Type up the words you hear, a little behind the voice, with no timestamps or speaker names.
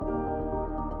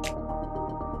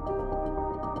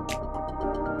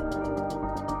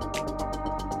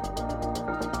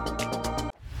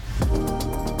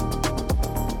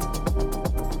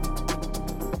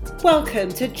Welcome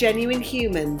to Genuine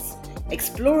Humans,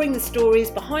 exploring the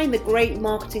stories behind the great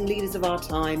marketing leaders of our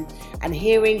time and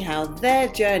hearing how their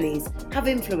journeys have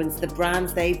influenced the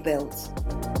brands they've built.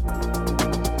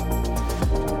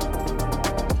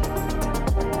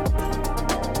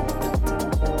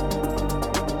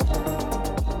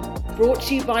 Brought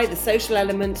to you by The Social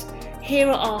Element, here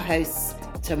are our hosts,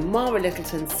 Tamara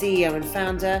Littleton, CEO and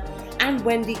founder, and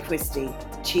Wendy Christie,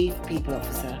 Chief People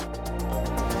Officer.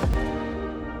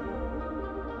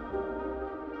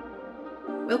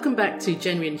 Welcome back to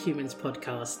Genuine Humans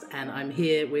podcast, and I'm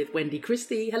here with Wendy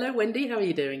Christie. Hello, Wendy. How are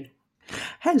you doing?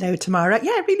 Hello, Tamara.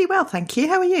 Yeah, really well, thank you.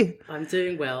 How are you? I'm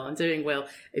doing well.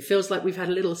 It feels like we've had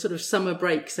a little sort of summer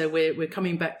break, so we're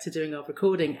coming back to doing our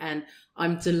recording, and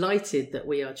I'm delighted that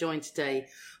we are joined today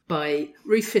by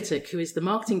Ruth Fittock, who is the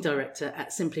marketing director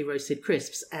at Simply Roasted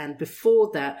Crisps. And before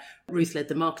that, Ruth led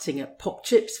the marketing at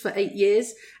Popchips for 8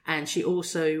 years. And she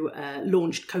also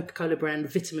launched Coca-Cola brand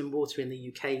Vitamin Water in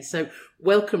the UK. So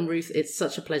welcome, Ruth. It's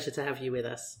such a pleasure to have you with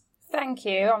us. Thank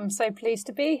you. I'm so pleased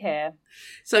to be here.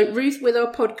 So Ruth, with our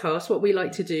podcast, what we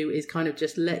like to do is kind of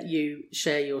just let you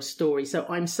share your story. So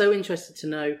I'm so interested to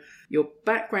know your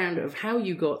background of how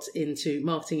you got into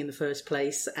marketing in the first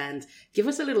place, and give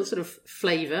us a little sort of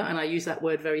flavour, and I use that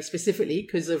word very specifically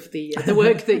because of the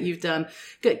work that you've done.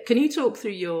 Can you talk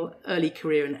through your early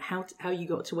career and how you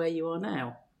got to where you are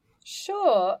now?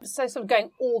 Sure. So sort of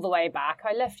going all the way back,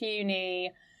 I left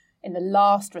uni in the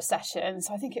last recession,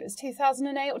 so I think it was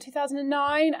 2008 or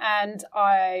 2009, and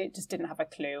I just didn't have a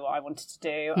clue what I wanted to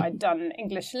do. I'd done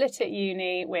English Lit at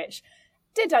uni, which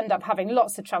did end up having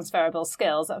lots of transferable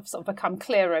skills that have sort of become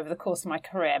clearer over the course of my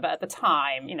career. But at the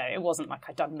time, it wasn't like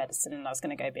I'd done medicine and I was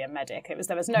going to go be a medic.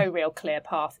 There was no real clear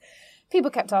path.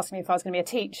 People kept asking me if I was going to be a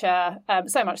teacher,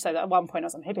 so much so that at one point I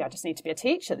was like, maybe I just need to be a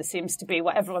teacher. This seems to be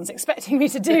what everyone's expecting me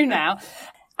to do now.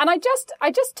 And I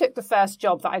just took the first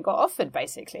job that I got offered,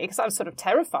 basically, because I was sort of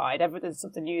terrified.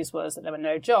 The news was that there were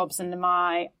no jobs. And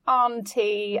my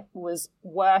auntie was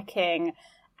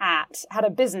had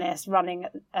a business running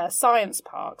a science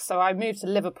park. So I moved to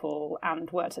Liverpool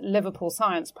and worked at Liverpool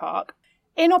Science Park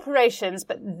in operations,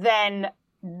 but then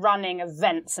running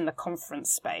events in the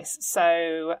conference space.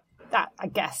 So that, I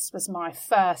guess, was my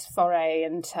first foray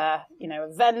into,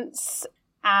 events.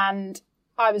 And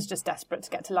I was just desperate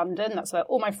to get to London. That's where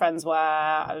all my friends were.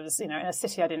 I was, in a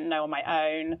city I didn't know on my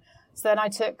own. So then I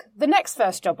took the next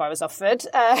first job I was offered,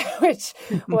 which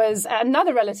was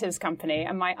another relative's company.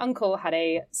 And my uncle had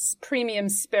a premium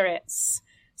spirits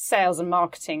sales and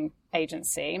marketing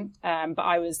agency. But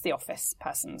I was the office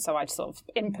person. So I sort of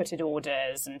inputted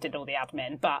orders and did all the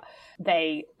admin. But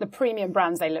the premium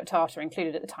brands they looked after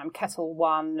included at the time Kettle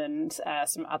One and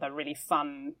some other really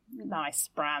fun, nice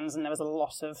brands. And there was a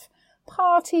lot of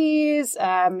parties, it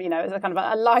was a kind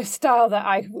of a lifestyle that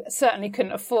I certainly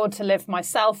couldn't afford to live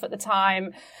myself at the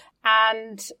time.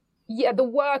 And yeah, the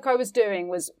work I was doing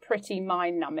was pretty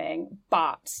mind-numbing,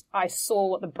 but I saw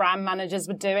what the brand managers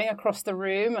were doing across the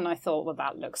room and I thought, well,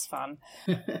 that looks fun.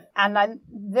 And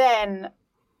then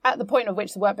at the point at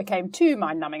which the work became too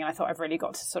mind-numbing, I thought I've really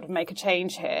got to sort of make a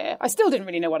change here. I still didn't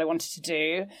really know what I wanted to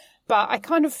do, but I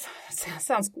kind of,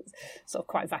 sounds sort of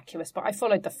quite vacuous, but I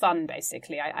followed the fun,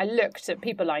 basically. I looked at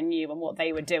people I knew and what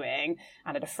they were doing,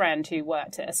 and had a friend who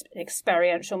worked at an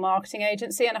experiential marketing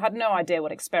agency, and I had no idea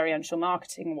what experiential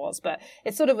marketing was, but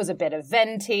it sort of was a bit of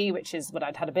venty, which is what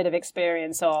I'd had a bit of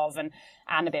experience of, and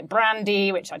a bit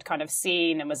brandy, which I'd kind of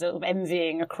seen and was a little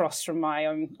envying across from my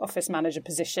own office manager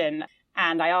position.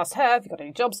 And I asked her, have you got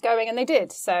any jobs going? And they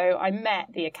did. So I met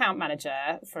the account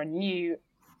manager for a new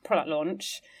product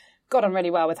launch, got on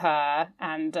really well with her,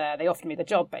 and they offered me the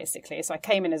job, basically. So I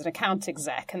came in as an account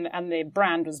exec, and the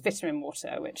brand was Vitamin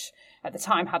Water, which at the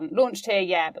time hadn't launched here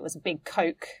yet, but was a big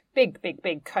Coke, big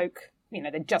Coke.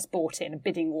 They'd just bought it in a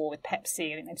bidding war with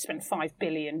Pepsi. I think they'd spent $5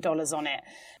 billion on it,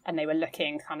 and they were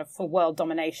looking kind of for world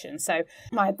domination. So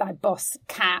my boss,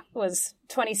 Kat, was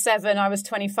 27, I was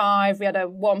 25. We had a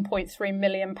 £1.3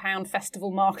 million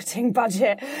festival marketing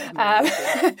budget.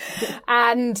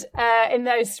 And in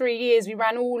those 3 years, we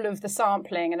ran all of the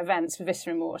sampling and events for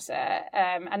Vitamin Water.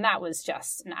 And that was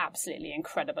just an absolutely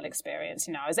incredible experience.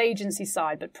 I was agency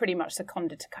side, but pretty much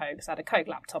seconded to Coke. So I had a Coke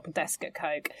laptop, a desk at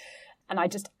Coke. And I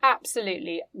just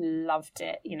absolutely loved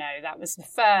it. That was the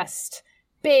first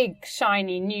big,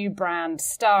 shiny, new brand,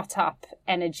 startup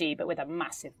energy, but with a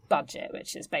massive budget,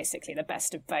 which is basically the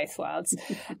best of both worlds.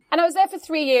 And I was there for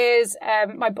 3 years.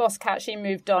 My boss, Kat, she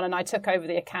moved on and I took over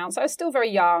the account. So I was still very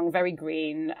young, very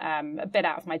green, a bit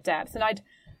out of my depth. And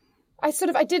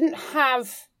I didn't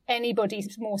have anybody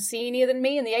more senior than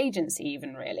me in the agency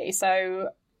even, really. So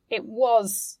it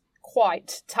was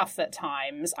quite tough at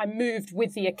times. I moved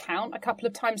with the account a couple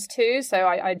of times too, so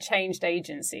I changed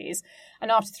agencies.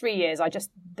 And after 3 years,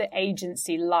 the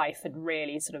agency life had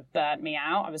really sort of burnt me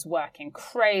out. I was working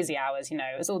crazy hours,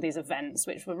 it was all these events,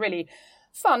 which were really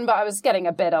fun, but I was getting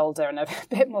a bit older and a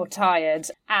bit more tired.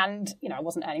 And, I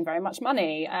wasn't earning very much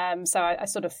money. So I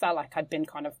sort of felt like I'd been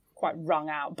kind of quite wrung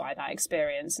out by that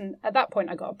experience. And at that point,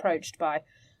 I got approached by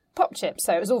Popchips.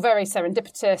 So it was all very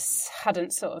serendipitous,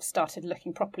 hadn't sort of started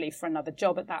looking properly for another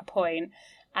job at that point.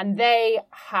 And they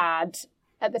had,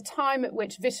 at the time at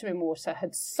which Vitamin Water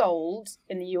had sold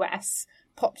in the US,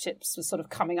 Popchips was sort of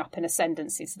coming up in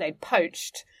ascendancy. So they'd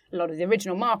poached a lot of the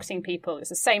original marketing people. It was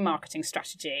the same marketing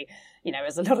strategy,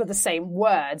 as a lot of the same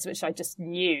words, which I just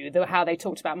knew, how they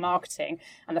talked about marketing.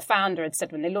 And the founder had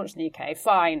said when they launched in the UK,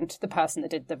 find the person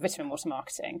that did the Vitamin Water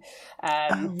marketing.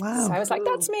 Oh, wow. So I was like,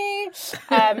 that's me.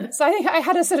 So I think I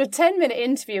had a sort of 10-minute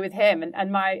interview with him,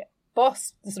 and my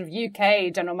boss, the sort of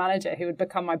UK general manager who would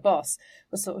become my boss,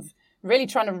 was sort of really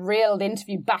trying to reel the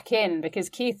interview back in, because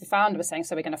Keith, the founder, was saying,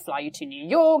 so we're going to fly you to New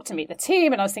York to meet the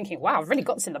team. And I was thinking, wow, I've really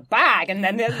got this in the bag. And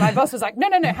then my boss was like, no,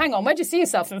 hang on. Where do you see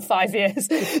yourself in 5 years?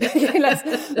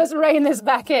 let's rein this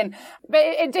back in. But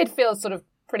it did feel sort of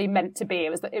pretty meant to be.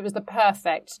 It was the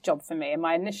perfect job for me. And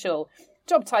my initial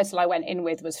job title I went in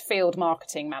with was Field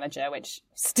Marketing Manager, which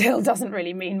still doesn't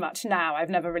really mean much now.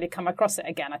 I've never really come across it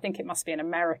again. I think it must be an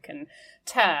American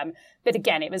term. But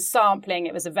again, it was sampling,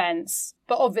 it was events.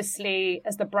 But obviously,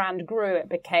 as the brand grew, it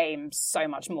became so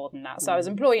much more than that. So I was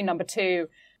employee number 2,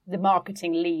 the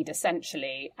marketing lead,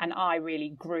 essentially, and I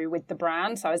really grew with the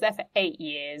brand. So I was there for 8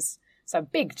 years. So a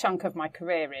big chunk of my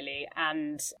career, really.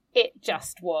 And it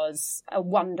just was a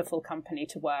wonderful company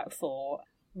to work for.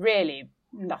 Really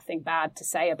nothing bad to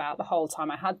say about the whole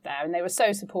time I had there. And they were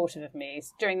so supportive of me.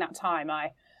 During that time,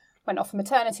 I went off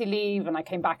maternity leave and I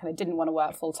came back and I didn't want to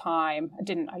work full time.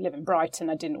 I live in Brighton.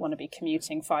 I didn't want to be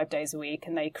commuting 5 days a week.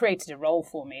 And they created a role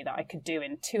for me that I could do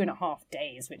in 2.5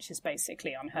 days, which is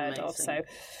basically unheard of. So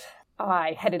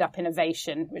I headed up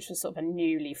innovation, which was sort of a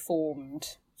newly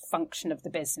formed function of the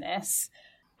business.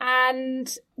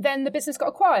 And then the business got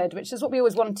acquired, which is what we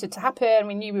always wanted to happen.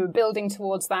 We knew we were building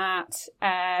towards that.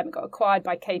 It got acquired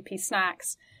by KP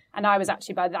Snacks. And I was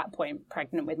actually by that point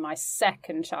pregnant with my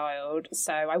second child.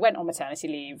 So I went on maternity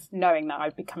leave knowing that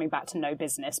I'd be coming back to no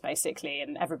business, basically.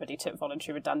 And everybody took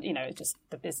voluntary redundancy. Just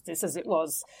the business as it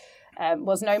was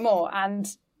no more. And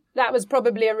that was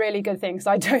probably a really good thing, because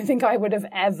I don't think I would have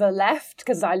ever left,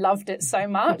 because I loved it so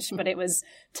much. But it was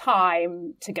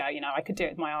time to go. I could do it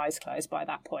with my eyes closed by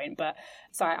that point. But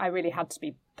so I really had to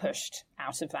be pushed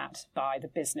out of that by the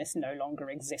business no longer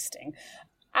existing.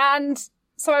 And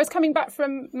so I was coming back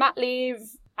from mat leave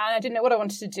and I didn't know what I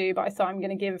wanted to do, but I thought I'm going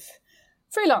to give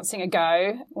freelancing a go.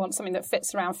 I want something that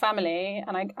fits around family.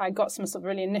 And I got some sort of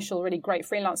really initial, really great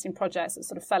freelancing projects that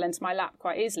sort of fell into my lap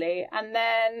quite easily. And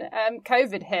then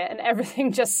COVID hit and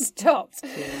everything just stopped.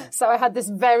 Yeah. So I had this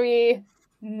very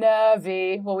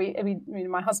nervy,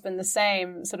 my husband the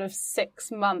same, sort of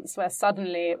 6 months where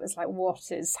suddenly it was like,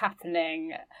 what is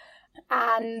happening?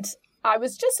 And I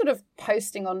was just sort of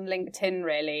posting on LinkedIn,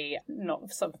 really,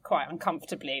 not sort of quite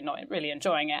uncomfortably, not really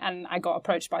enjoying it. And I got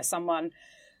approached by someone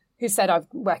who said, I'm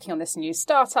working on this new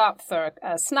startup for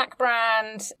a snack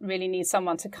brand, really need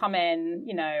someone to come in,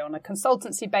 on a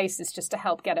consultancy basis just to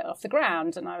help get it off the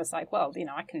ground. And I was like, well,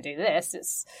 I can do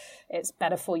this. It's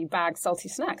better for you bagged salty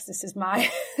snacks. This is my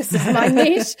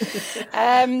niche.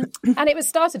 And it was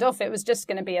started off, it was just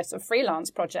going to be a sort of freelance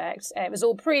project. It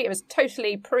was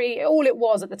totally pre. All it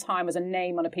was at the time was a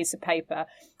name on a piece of paper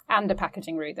and a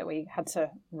packaging route that we had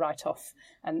to write off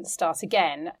and start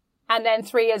again. And then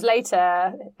 3 years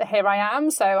later, here I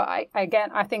am. So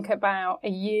I think about a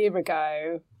year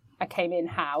ago, I came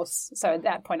in-house. So at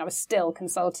that point, I was still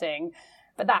consulting.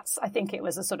 But I think it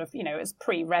was a sort of, it was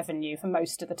pre-revenue for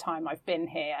most of the time I've been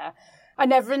here. I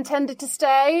never intended to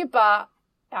stay, but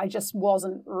I just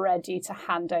wasn't ready to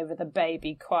hand over the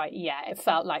baby quite yet. It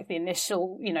felt like the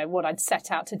initial, what I'd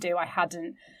set out to do, I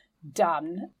hadn't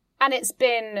done. And it's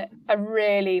been a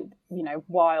really,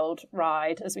 wild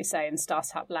ride, as we say in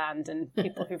startup land. And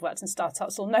people who've worked in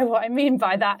startups will know what I mean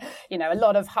by that. A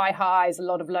lot of high highs, a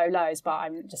lot of low lows, but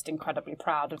I'm just incredibly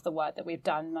proud of the work that we've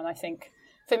done. And I think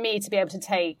for me to be able to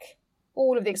take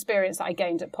all of the experience that I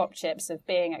gained at Popchips of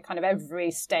being at kind of every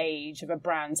stage of a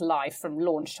brand's life from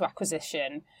launch to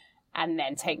acquisition, and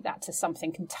then take that to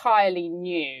something entirely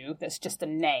new that's just a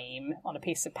name on a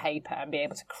piece of paper and be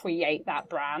able to create that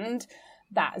brand,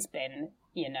 that has been,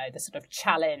 the sort of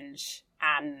challenge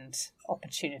and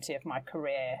opportunity of my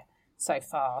career so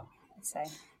far, I'd say.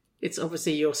 It's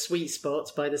obviously your sweet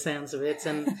spot by the sounds of it,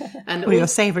 and or your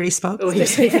savoury spot. Or your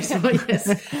savoury spot,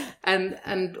 yes.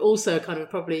 And also kind of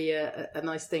probably a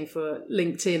nice thing for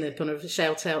LinkedIn, a kind of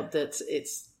shout out that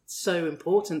it's so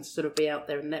important to sort of be out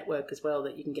there and network as well,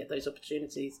 that you can get those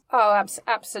opportunities. Oh,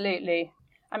 absolutely.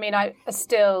 I mean, I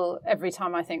still, every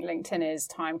time I think LinkedIn is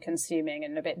time consuming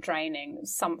and a bit draining,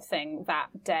 something that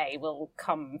day will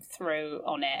come through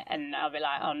on it and I'll be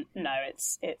like, oh no,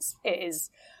 it is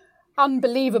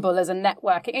unbelievable as a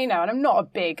networking, and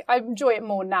I enjoy it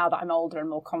more now that I'm older and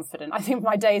more confident. I think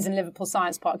my days in Liverpool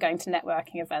Science Park going to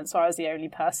networking events where I was the only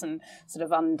person sort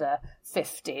of under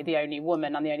 50, the only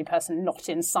woman and the only person not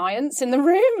in science in the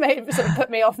room, it sort of put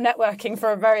me off networking for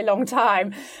a very long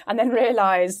time, and then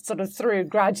realised sort of through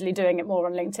gradually doing it more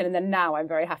on LinkedIn, and then now I'm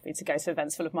very happy to go to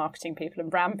events full of marketing people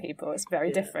and brand people. It's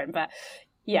very different, but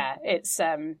yeah, it's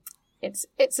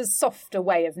a softer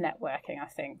way of networking, I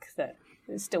think, that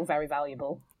is still very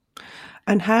valuable.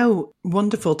 And how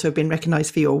wonderful to have been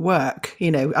recognised for your work.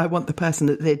 I want the person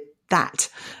that did that.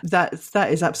 That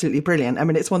is absolutely brilliant. I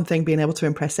mean, it's one thing being able to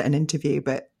impress at an interview,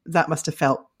 but that must have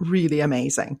felt really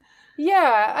amazing.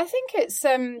 Yeah, I think it's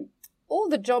all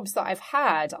the jobs that I've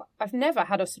had, I've never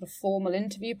had a sort of formal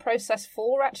interview process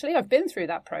for, actually. I've been through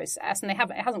that process and it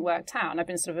hasn't worked out, and I've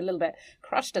been sort of a little bit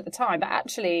crushed at the time, but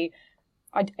actually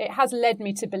it has led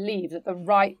me to believe that the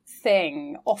right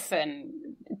thing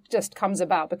often just comes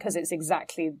about because it's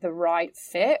exactly the right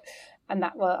fit. And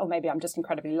that, or maybe I'm just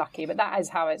incredibly lucky, but that is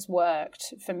how it's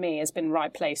worked for me, has been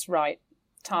right place, right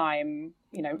time,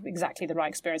 exactly the right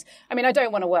experience. I mean, I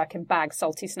don't want to work in bagged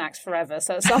salty snacks forever.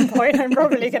 So at some point I'm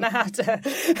probably going to have to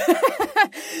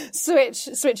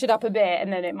switch it up a bit,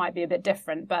 and then it might be a bit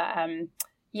different. But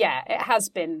yeah, it has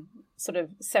been sort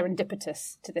of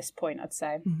serendipitous to this point, I'd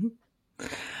say. Mm-hmm.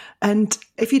 And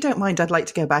if you don't mind, I'd like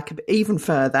to go back even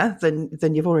further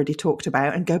than you've already talked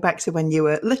about, and go back to when you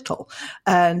were little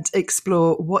and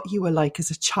explore what you were like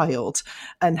as a child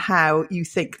and how you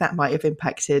think that might have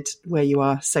impacted where you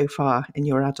are so far in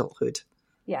your adulthood.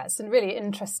 Yeah, it's a really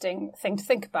interesting thing to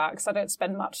think about because I don't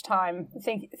spend much time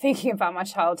thinking about my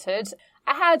childhood.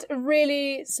 I had a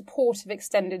really supportive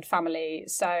extended family,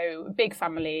 so a big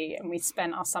family, and we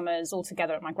spent our summers all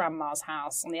together at my grandma's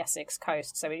house on the Essex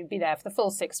coast. So we'd be there for the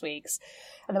full 6 weeks.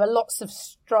 And there were lots of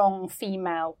strong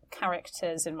female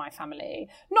characters in my family.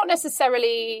 Not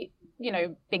necessarily,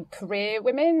 big career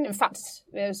women. In fact,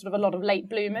 there was sort of a lot of late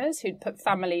bloomers who'd put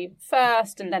family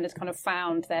first and then had kind of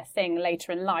found their thing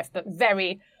later in life, but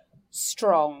very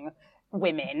strong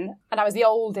women. And I was the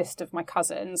oldest of my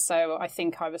cousins, so I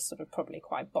think I was sort of probably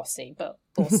quite bossy, but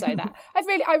also that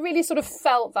I really sort of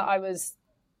felt that I was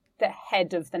the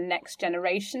head of the next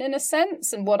generation in a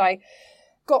sense. And what I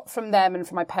got from them and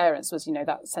from my parents was,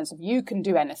 that sense of you can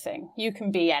do anything, you can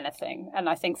be anything. And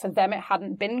I think for them it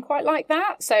hadn't been quite like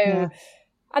that. So yeah.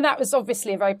 And that was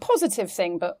obviously a very positive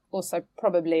thing, but also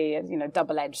probably,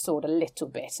 double-edged sword a little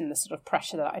bit in the sort of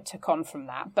pressure that I took on from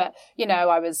that. But,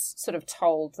 I was sort of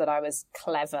told that I was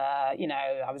clever,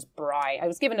 I was bright. I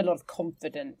was given a lot of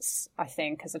confidence, I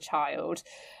think, as a child.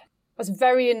 I was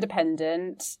very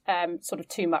independent, sort of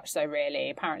too much so, really.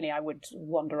 Apparently, I would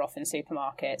wander off in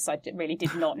supermarkets. I really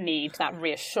did not need that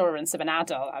reassurance of an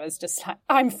adult. I was just like,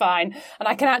 I'm fine. And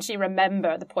I can actually remember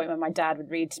at the point when my dad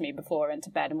would read to me before I went to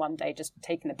bed, and one day just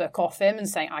taking the book off him and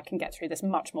saying, I can get through this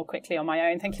much more quickly on my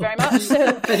own. Thank you very much.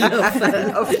 I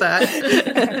love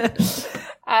that.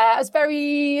 I was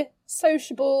very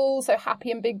sociable, so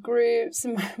happy in big groups.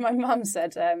 And my mum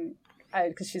said...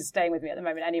 because she's staying with me at the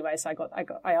moment anyway, so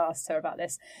I asked her about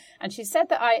this, and she said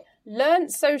that I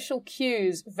learnt social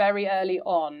cues very early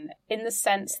on, in the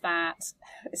sense that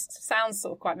it sounds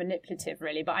sort of quite manipulative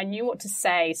really, but I knew what to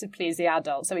say to please the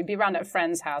adults. So we'd be around at a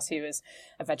friend's house who was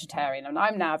a vegetarian, and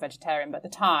I'm now a vegetarian, but at the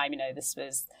time, this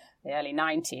was the early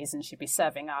 90s, and she'd be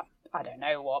serving up I don't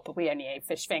know what, but we only ate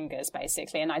fish fingers,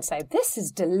 basically. And I'd say, this is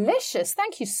delicious.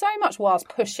 Thank you so much, whilst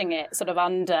pushing it sort of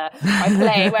under my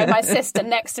plate, where my sister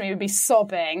next to me would be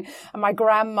sobbing. And my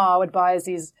grandma would buy us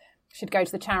these, she'd go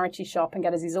to the charity shop and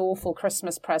get us these awful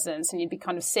Christmas presents. And you'd be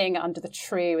kind of seeing it under the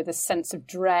tree with a sense of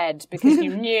dread because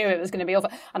you knew it was going to be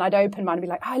awful. And I'd open mine and be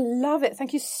like, I love it.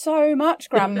 Thank you so much,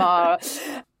 Grandma.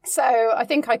 So I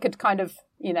think I could kind of,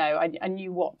 I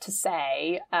knew what to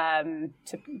say, I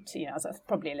was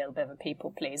probably a little bit of a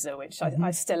people pleaser, which I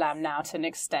still am now to an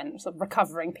extent, sort of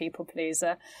recovering people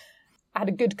pleaser. I had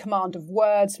a good command of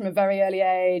words from a very early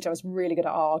age. I was really good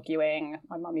at arguing.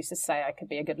 My mum used to say I could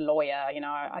be a good lawyer.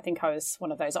 I think I was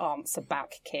one of those answer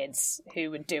back kids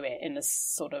who would do it in a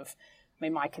sort of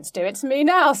mean, my kids do it to me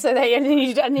now. So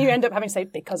and you end up having to say,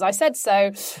 because I said so.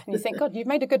 And you think, God, you've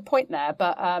made a good point there.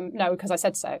 But no, because I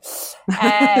said so.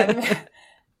 And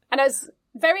I was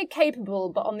very capable,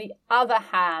 but on the other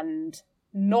hand,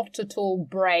 not at all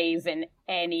brave in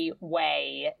any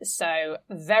way. So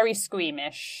very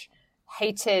squeamish,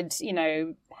 hated,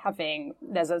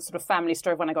 there's a sort of family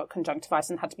story of when I got conjunctivitis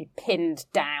and had to be pinned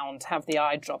down to have the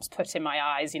eye drops put in my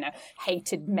eyes,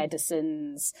 hated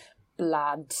medicines,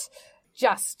 blood,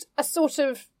 just a sort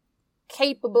of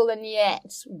capable and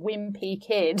yet wimpy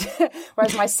kid.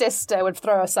 Whereas my sister would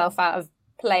throw herself out of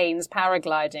planes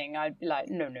paragliding. I'd be like,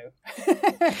 no.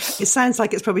 It sounds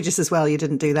like it's probably just as well you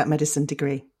didn't do that medicine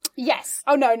degree. Yes.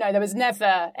 Oh, no, there was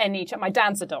never any... My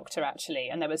dad's a doctor, actually,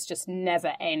 and there was just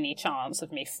never any chance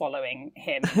of me following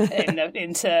him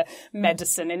into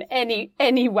medicine in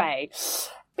any way.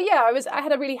 But yeah, I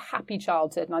had a really happy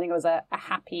childhood, and I think I was a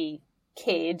happy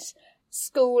kid.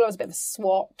 School, I was a bit of a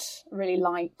swot. I really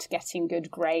liked getting good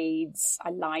grades. I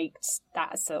liked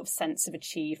that sort of sense of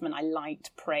achievement. I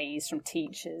liked praise from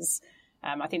teachers.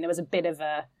 I think there was a bit of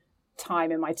a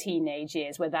time in my teenage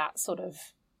years where that sort of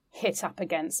hit up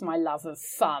against my love of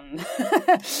fun.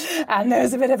 And there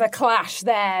was a bit of a clash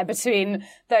there between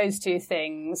those two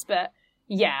things. But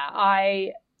yeah,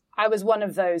 I was one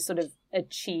of those sort of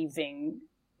achieving,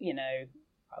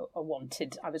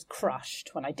 I was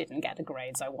crushed when I didn't get the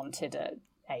grades I wanted at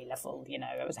A level.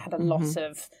 I had a lot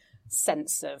of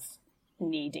sense of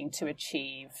needing to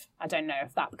achieve. I don't know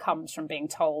if that comes from being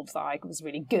told that I was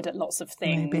really good at lots of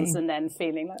things and then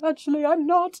feeling like, actually, I'm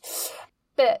not.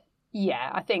 But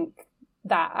yeah, I think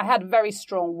that I had a very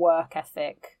strong work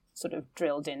ethic sort of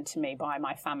drilled into me by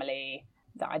my family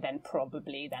that I then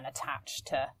probably attached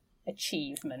to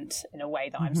achievement in a way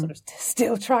that I'm sort of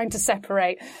still trying to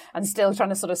separate and still trying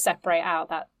to sort of separate out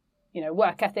that,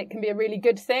 work ethic can be a really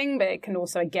good thing, but it can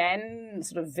also, again,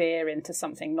 sort of veer into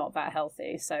something not that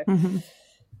healthy. So,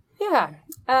 yeah.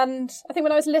 And I think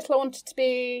when I was little, I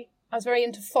was very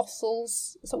into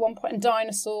fossils. So at one point, and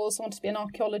dinosaurs. I wanted to be an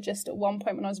archaeologist at one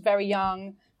point when I was very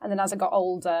young. And then as I got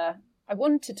older, I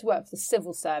wanted to work for the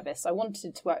civil service.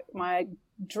 My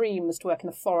dream was to work in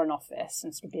the Foreign Office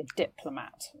and sort of be a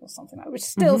diplomat or something like that, which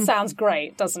still sounds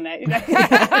great, doesn't it?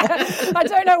 I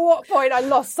don't know what point I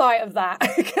lost sight of that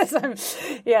because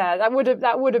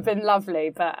that would have been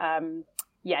lovely. But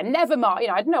never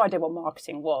I had no idea what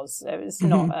marketing was. It was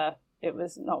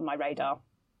not on my radar.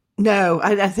 No,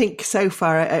 I think so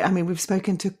far, I mean, we've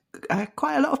spoken to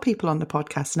quite a lot of people on the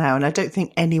podcast now, and I don't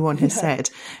think anyone has said,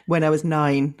 when I was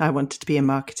 9, I wanted to be in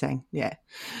marketing. Yeah.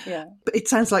 But it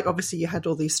sounds like obviously you had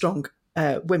all these strong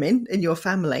women in your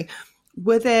family.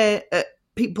 Were there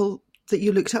people that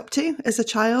you looked up to as a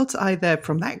child, either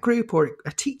from that group or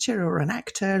a teacher or an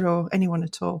actor or anyone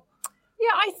at all?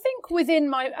 Yeah, I think within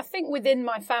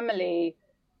my family,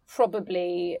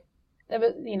 probably... There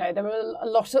were a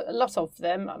lot of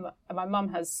them. My mum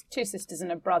has 2 sisters and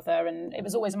a brother, and it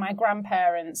was always my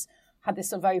grandparents had this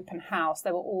sort of open house.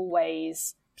 There were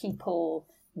always people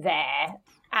there,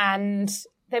 and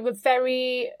they were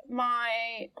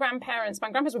my grandparents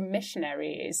were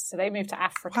missionaries, so they moved to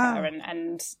Africa. Wow.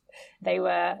 and they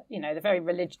were, they're very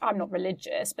religious. I'm not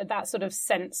religious, but that sort of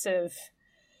sense of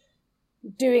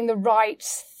doing the right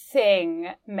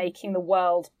thing, making the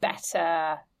world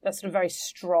better, that sort of very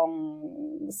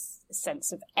strong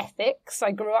sense of ethics I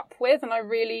grew up with and I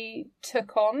really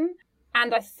took on.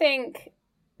 And I think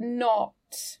not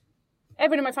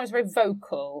everyone in my family is very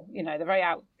vocal. They're very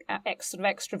sort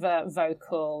of extrovert,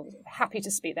 vocal, happy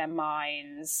to speak their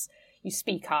minds. You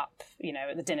speak up,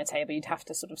 at the dinner table, you'd have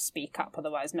to sort of speak up,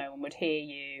 otherwise no one would hear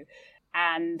you.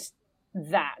 And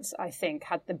that, I think,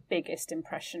 had the biggest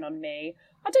impression on me.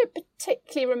 I don't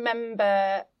particularly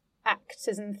remember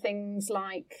actors and things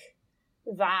like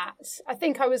that. I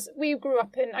think I grew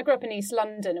up in East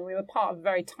London, and we were part of a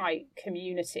very tight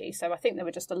community. So I think there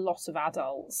were just a lot of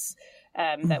adults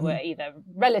that were either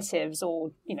relatives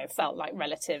or, felt like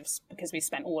relatives because we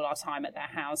spent all our time at their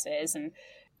houses. And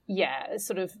yeah, a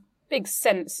sort of big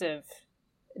sense of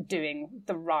doing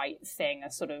the right thing,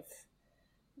 a sort of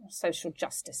social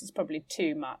justice is probably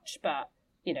too much, but,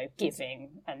 giving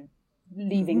and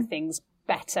leaving things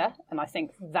better. And I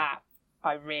think that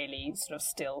I really sort of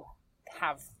still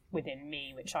have within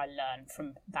me, which I learned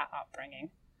from that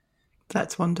upbringing.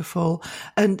 That's wonderful.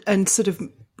 And sort of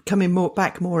coming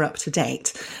more up to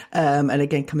date, and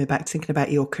again, coming back to thinking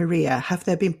about your career, have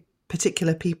there been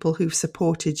particular people who've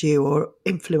supported you or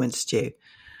influenced you?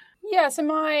 Yeah, so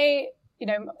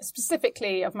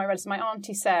specifically of my relatives, my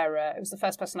Auntie Sarah, it was the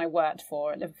first person I worked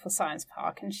for at Liverpool Science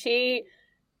Park, and she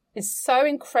is so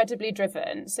incredibly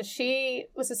driven. So she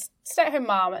was a stay-at-home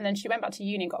mom, and then she went back to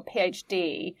uni and got a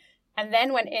PhD, and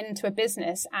then went into a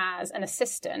business as an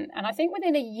assistant. And I think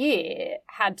within a year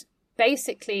had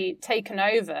basically taken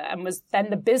over and was then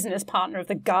the business partner of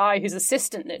the guy whose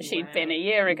assistant that she'd been a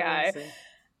year ago. Amazing.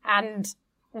 And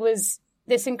was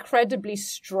this incredibly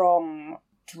strong,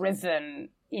 driven,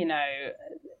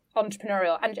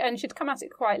 entrepreneurial, and she'd come at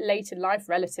it quite late in life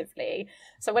relatively.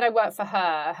 So when I worked for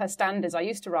her standards, I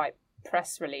used to write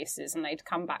press releases and they'd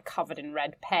come back covered in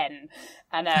red pen,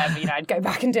 and I'd go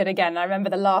back and do it again. And I remember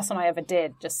the last one I ever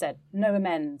did just said no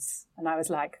amends, and I was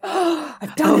like,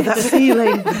 I've done it. That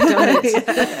feeling. I've done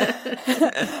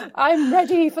it. I'm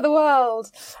ready for the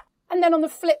world. And then on the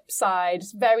flip side,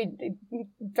 very,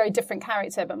 very different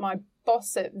character, but my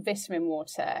boss at Vitamin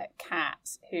Water,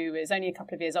 Kat, who is only a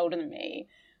couple of years older than me,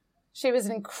 she was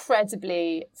an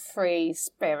incredibly free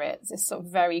spirit, this sort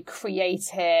of very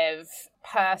creative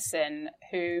person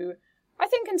who I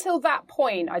think until that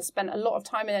point I'd spent a lot of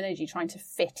time and energy trying to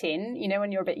fit in.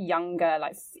 When you're a bit younger,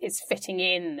 like it's fitting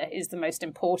in that is the most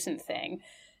important thing.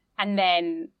 And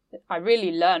then I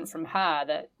really learned from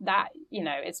her that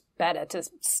it's better to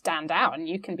stand out and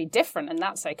you can be different, and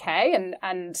that's okay.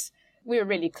 And we were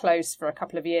really close for a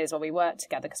couple of years while we worked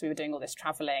together because we were doing all this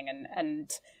traveling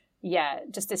and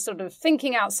just this sort of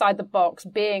thinking outside the box,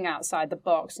 being outside the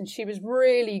box. And she was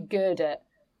really good at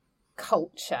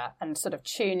culture and sort of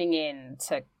tuning in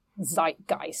to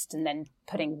zeitgeist and then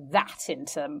putting that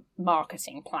into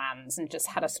marketing plans, and just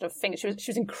had a sort of thing. She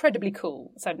was incredibly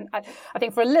cool. So I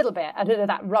think for a little bit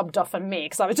that rubbed off on me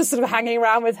because I was just sort of hanging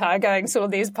around with her going to all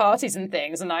these parties and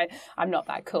things, and I'm not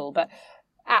that cool. But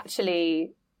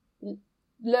actually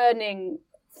learning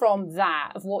from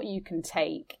that of what you can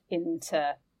take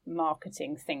into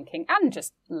marketing thinking and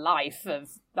just life, of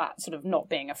that sort of not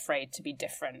being afraid to be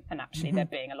different, and actually there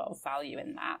being a lot of value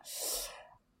in that.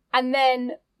 And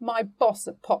then my boss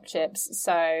at Popchips,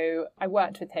 so I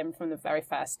worked with him from the very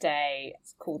first day.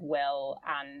 It's called Will,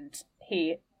 and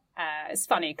he it's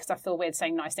funny because I feel weird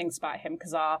saying nice things about him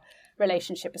because our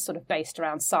relationship is sort of based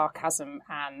around sarcasm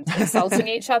and insulting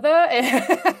each other.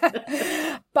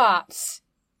 But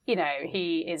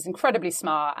he is incredibly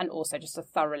smart and also just a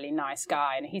thoroughly nice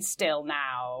guy. And he's still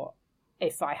now,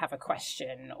 if I have a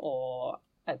question or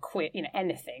a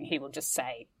anything, he will just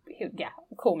say,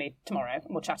 call me tomorrow and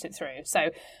we'll chat it through. So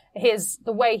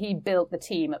the way he built the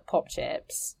team at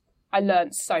Popchips, I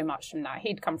learned so much from that.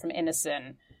 He'd come from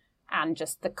Innocent, and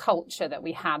just the culture that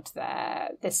we had there,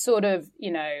 this sort of,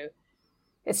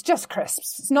 it's just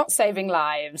crisps. It's not saving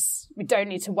lives. We don't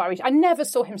need to worry. I never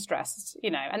saw him stressed,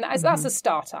 and that's a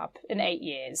startup in 8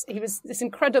 years. He was this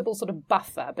incredible sort of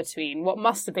buffer between what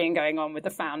must have been going on with the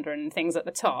founder and things at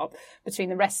the top, between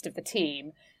the rest of the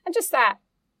team. And just that,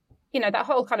 that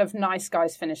whole kind of nice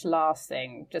guys finish last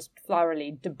thing, just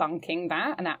thoroughly debunking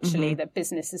that. And actually that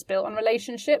business is built on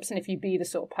relationships. And if you be the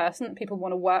sort of person that people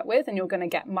want to work with, and you're going to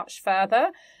get much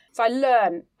further. So I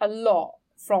learned a lot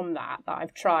from that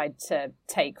I've tried to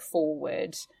take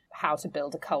forward, how to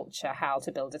build a culture, how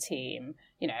to build a team.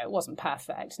 It wasn't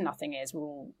perfect. Nothing is. We're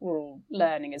all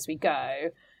learning as we go.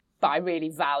 But I really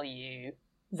value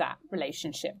that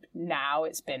relationship now.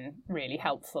 It's been really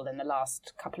helpful in the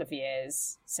last couple of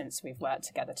years since we've worked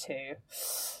together too.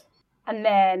 And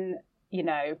then,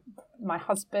 my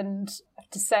husband, I have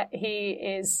to say,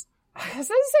 I was going to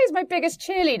say he's my biggest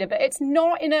cheerleader, but it's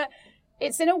not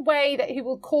it's in a way that he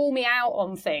will call me out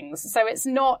on things. So it's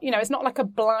not, it's not like a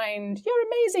blind, you're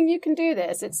amazing, you can do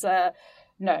this. It's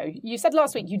no, you said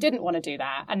last week you didn't want to do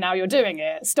that and now you're doing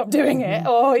it. Stop doing it.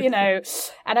 Or,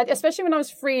 and especially when I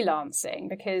was freelancing,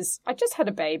 because I just had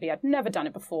a baby. I'd never done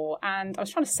it before. And I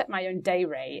was trying to set my own day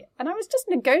rate. And I was just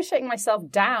negotiating myself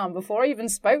down before I even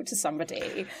spoke to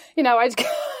somebody. I'd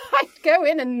go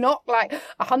in and knock like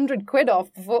 100 quid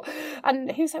off before.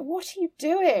 And he was like, what are you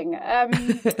doing?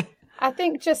 I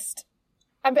think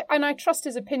and I trust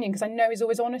his opinion because I know he's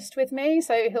always honest with me.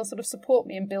 So he'll sort of support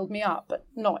me and build me up, but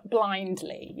not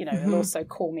blindly. He'll also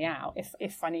call me out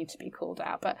if I need to be called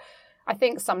out. But I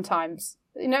think sometimes,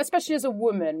 especially as a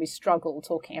woman, we struggle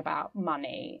talking about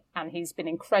money. And he's been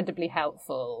incredibly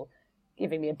helpful,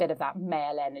 giving me a bit of that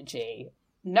male energy.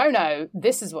 No,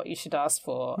 this is what you should ask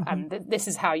for. And this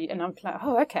is how and I'm like,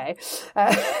 oh, okay.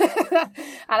 And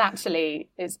actually,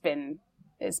 it's been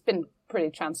pretty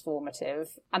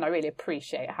transformative, and I really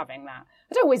appreciate having that.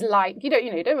 I don't always like, you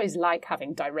don't always like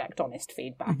having direct, honest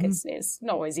feedback. It's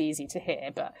not always easy to hear,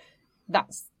 but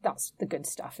that's the good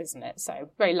stuff, isn't it? So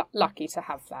very lucky to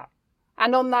have that.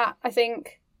 And on that, I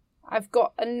think I've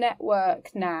got a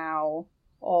network now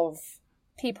of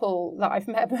people that I've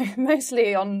met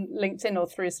mostly on LinkedIn or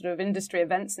through sort of industry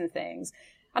events and things.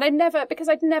 And I'd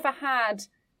never had,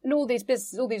 in all these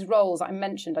businesses, all these roles I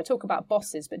mentioned, I talk about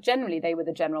bosses, but generally they were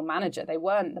the general manager. They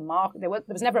weren't there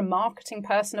was never a marketing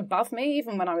person above me,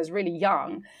 even when I was really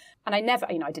young. And I never,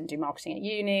 I didn't do marketing at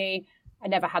uni. I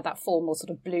never had that formal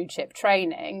sort of blue chip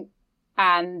training.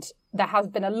 And there has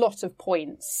been a lot of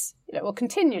points,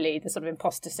 continually the sort of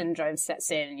imposter syndrome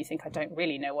sets in and you think, I don't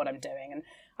really know what I'm doing. And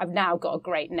I've now got a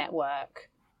great network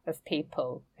of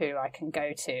people who I can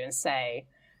go to and say,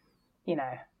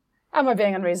 am I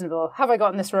being unreasonable? Have I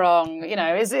gotten this wrong?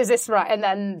 Is this right? And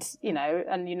then,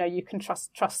 you can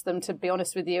trust them to be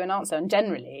honest with you and answer. And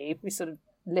generally we sort of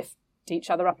lift each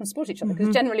other up and support each other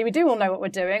because generally we do all know what we're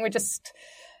doing. We just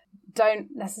don't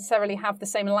necessarily have the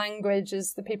same language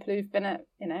as the people who've been at,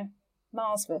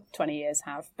 Mars for 20 years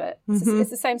have, but it's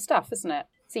the same stuff, isn't it?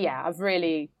 So yeah, I've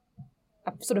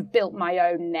sort of built my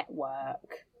own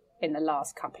network in the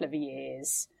last couple of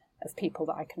years of people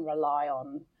that I can rely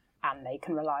on and they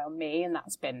can rely on me. And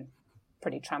that's been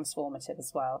pretty transformative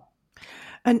as well.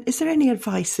 And is there any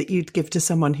advice that you'd give to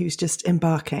someone who's just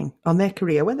embarking on their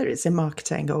career, whether it's in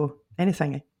marketing or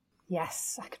anything?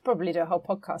 Yes, I could probably do a whole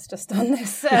podcast just on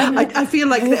this. I feel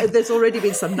like there's already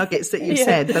been some nuggets that you've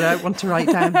said that I want to write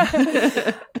down.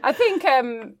 I think,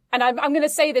 and I'm going to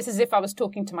say this as if I was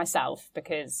talking to myself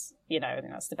because, I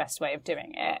think that's the best way of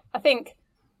doing it. I think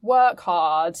work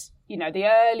hard, the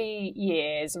early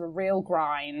years are a real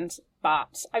grind,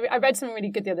 but I read something really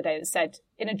good the other day that said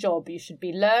in a job you should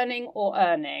be learning or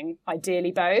earning,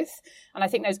 ideally both. And I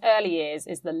think those early years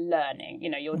is the learning.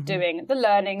 You're doing the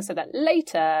learning so that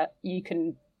later you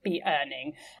can be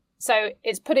earning. So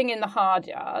it's putting in the hard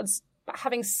yards. But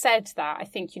having said that, I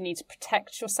think you need to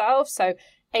protect yourself. So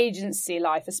agency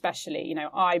life especially,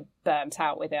 I burnt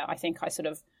out with it. I think I sort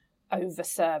of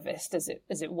over-serviced, as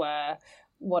it were,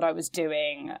 what I was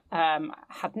doing,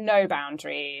 had no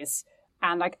boundaries.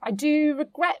 And I do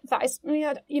regret that.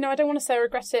 I don't want to say I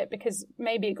regret it because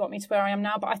maybe it got me to where I am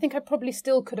now, but I think I probably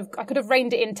still could have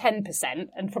reined it in 10%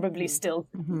 and probably still,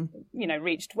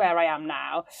 reached where I am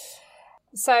now.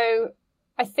 So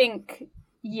I think,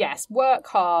 yes, work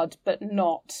hard, but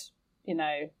not,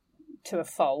 to a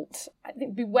fault. I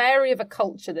think be wary of a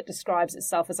culture that describes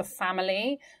itself as a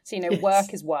family. So, yes.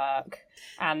 Work is work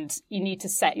and you need to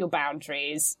set your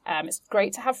boundaries. It's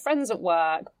great to have friends at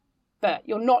work, but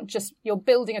you're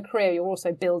building a career, you're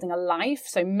also building a life.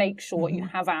 So make sure what you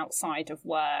have outside of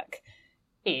work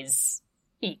is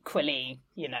equally,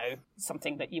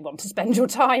 something that you want to spend your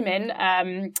time in.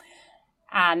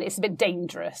 And it's a bit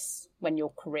dangerous when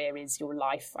your career is your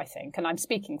life, I think. And I'm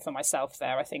speaking for myself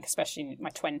there, I think, especially in my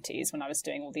 20s when I was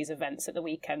doing all these events at the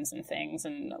weekends and things,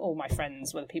 and all my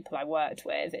friends were the people I worked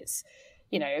with. It's,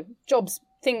 jobs,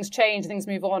 things change, things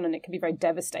move on, and it can be very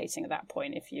devastating at that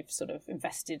point if you've sort of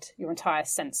invested your entire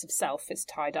sense of self is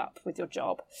tied up with your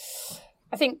job.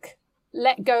 I think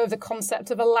let go of the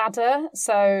concept of a ladder.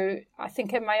 So I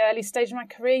think in my early stage of my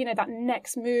career, that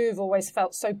next move always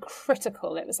felt so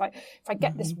critical. It was like, if I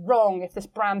get this wrong, if this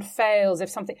brand fails, if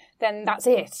something, then that's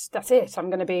it. I'm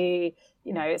going to be,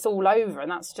 it's all over. And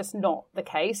that's just not the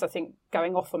case. I think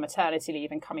going off on maternity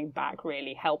leave and coming back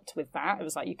really helped with that. It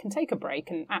was like, you can take a break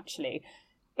and actually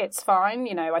it's fine.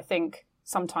 I think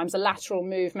sometimes a lateral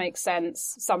move makes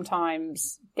sense.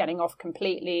 Sometimes getting off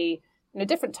completely.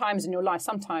 Different times in your life,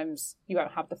 sometimes you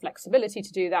won't have the flexibility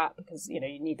to do that because, you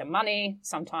need the money.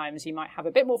 Sometimes you might have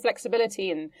a bit more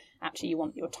flexibility and actually you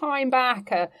want your time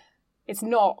back. It's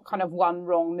not kind of one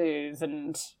wrong move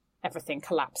and everything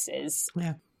collapses.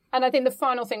 Yeah. And I think the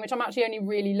final thing, which I'm actually only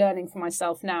really learning for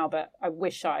myself now, but I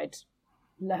wish I'd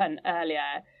learned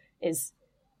earlier, is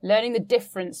learning the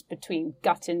difference between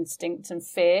gut instinct and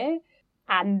fear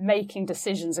and making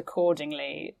decisions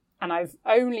accordingly. And I've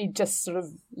only just sort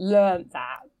of learned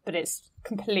that, but it's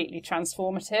completely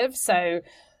transformative. So,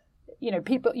 your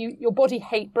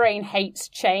brain hates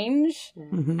change,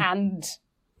 and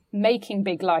making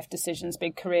big life decisions,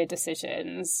 big career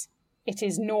decisions, it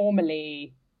is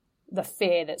normally the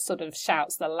fear that sort of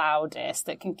shouts the loudest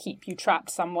that can keep you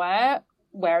trapped somewhere.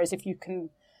 Whereas if you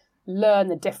can learn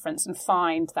the difference and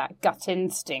find that gut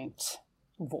instinct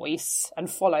voice and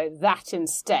follow that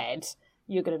instead,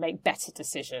 you're going to make better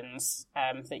decisions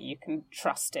that you can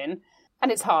trust in.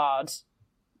 And it's hard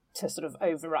to sort of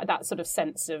override that sort of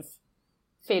sense of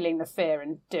feeling the fear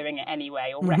and doing it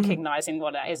anyway, or recognising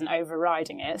what it is and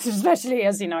overriding it. Especially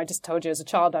as, I just told you as a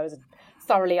child, I was a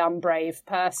thoroughly unbrave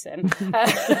person.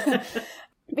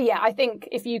 But yeah, I think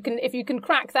if you can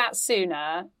crack that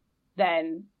sooner,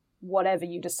 then whatever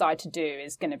you decide to do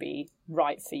is going to be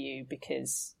right for you,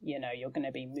 because, you know, you're going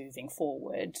to be moving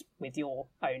forward with your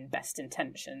own best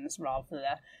intentions rather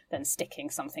than sticking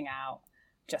something out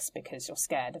just because you're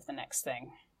scared of the next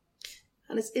thing.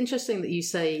 And it's interesting that you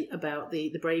say about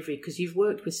the bravery, because you've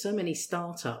worked with so many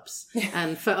startups,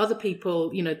 and for other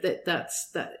people, you know, that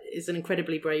is an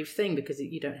incredibly brave thing, because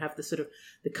you don't have the sort of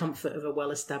the comfort of a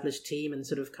well-established team and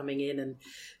sort of coming in. And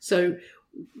so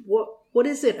what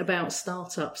is it about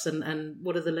startups, and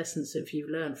what are the lessons that you've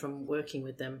learned from working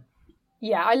with them?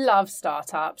 Yeah, I love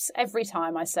startups. Every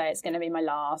time I say it's going to be my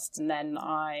last, and then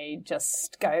I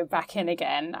just go back in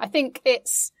again. I think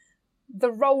it's the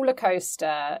roller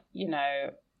coaster, you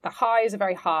know, the highs are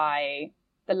very high,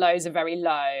 the lows are very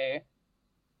low,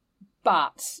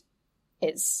 but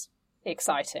it's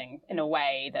exciting in a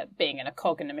way that being in a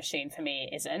cog in a machine for me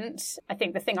isn't. I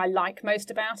think the thing I like most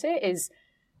about it is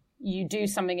you do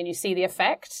something and you see the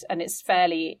effect, and it's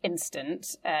fairly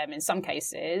instant in some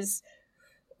cases,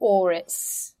 or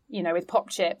it's, you know, with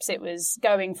Popchips, it was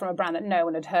going from a brand that no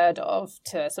one had heard of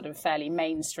to a sort of fairly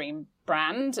mainstream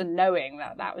brand, and knowing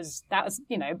that was,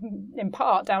 you know, in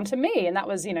part down to me, and that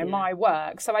was, you know, my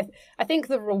work. So I think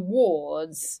the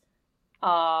rewards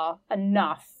are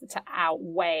enough to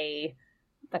outweigh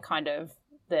the kind of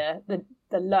the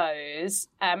lows.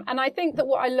 And I think that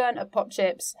what I learned at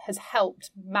Popchips has helped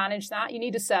manage that. You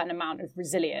need a certain amount of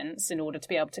resilience in order to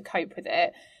be able to cope with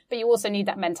it, but you also need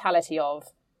that mentality of,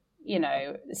 you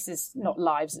know, this is not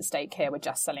lives at stake here. We're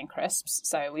just selling crisps.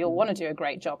 So we all want to do a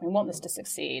great job. We want this to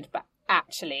succeed. But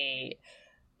actually,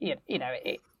 you know,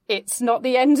 it's not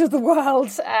the end of the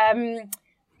world. And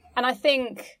I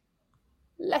think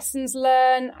lessons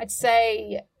learned, I'd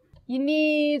say you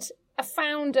need a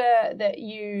founder that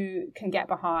you can get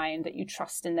behind, that you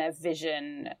trust in their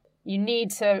vision. You need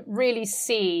to really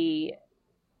see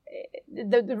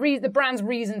the brand's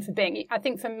reason for being. I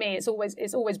think for me, it's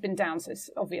always been down to, it's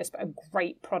obvious, but a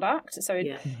great product. So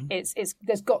it's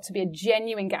there's got to be a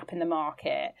genuine gap in the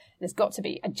market. There's got to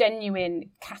be a genuine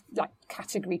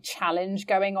category challenge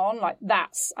going on. Like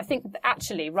that's, I think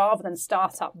actually, rather than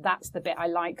startup, that's the bit I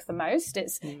like the most.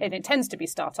 It tends to be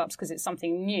startups because it's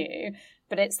something new,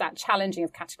 but it's that challenging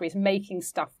of categories, making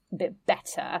stuff a bit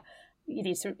better. You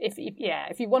need to,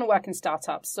 if you want to work in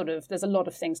startups, sort of, there's a lot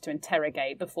of things to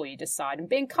interrogate before you decide, and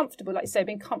being comfortable, like you say,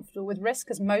 being comfortable with risk,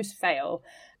 because most fail.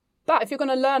 But if you're going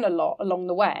to learn a lot along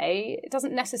the way, it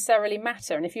doesn't necessarily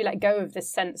matter. And if you let go of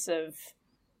this sense of,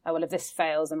 oh, well, if this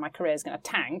fails and my career is going to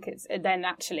tank, then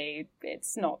actually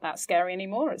it's not that scary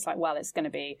anymore. It's like, well, it's going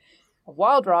to be a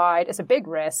wild ride. It's a big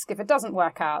risk. If it doesn't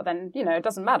work out, then, you know, it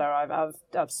doesn't matter.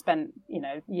 I've spent, you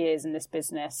know, years in this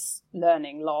business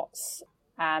learning lots.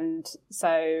 And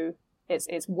so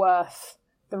it's worth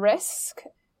the risk.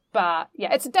 But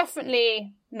yeah, it's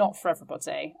definitely not for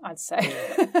everybody, I'd say.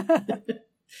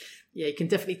 Yeah, you can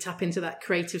definitely tap into that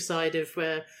creative side of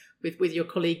with your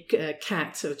colleague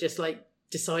Kat, of just like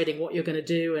deciding what you're going to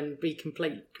do and be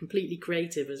completely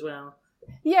creative as well.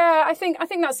 Yeah, I think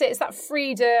that's it. It's that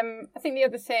freedom. I think the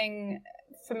other thing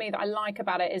for me that I like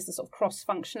about it is the sort of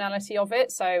cross-functionality of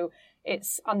it. So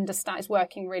it's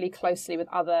working really closely with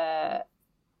other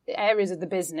areas of the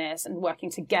business and working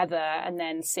together, and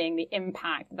then seeing the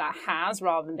impact that has,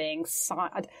 rather than being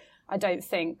I don't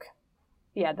think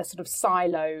the sort of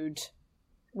siloed,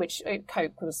 which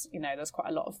Coke was, you know, there's quite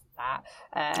a lot of that,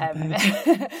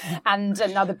 and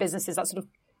other businesses, that sort of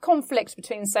conflict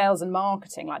between sales and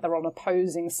marketing, like they're on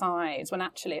opposing sides, when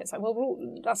actually it's like, well,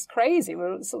 that's crazy.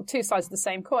 We're sort of two sides of the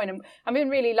same coin. And I've been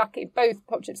really lucky, both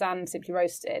Popchips and Simply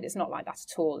Roasted. It's not like that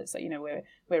at all. It's like, you know,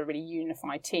 we're a really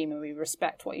unified team and we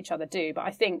respect what each other do. But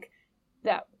I think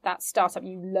that startup,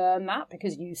 you learn that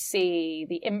because you see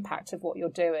the impact of what you're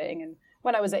doing. And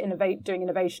when I was doing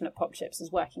innovation at Popchips, I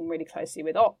was working really closely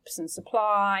with ops and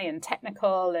supply and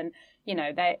technical, and, you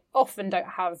know, they often don't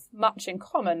have much in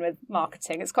common with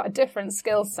marketing. It's quite a different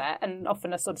skill set and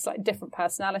often a sort of slightly different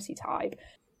personality type.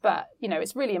 But, you know,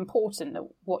 it's really important that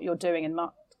what you're doing in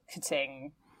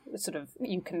marketing, sort of,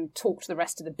 you can talk to the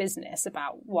rest of the business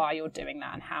about why you're doing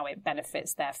that and how it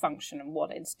benefits their function and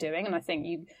what it's doing. And I think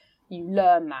you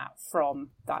learn that from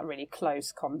that really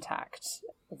close contact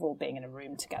of all being in a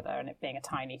room together and it being a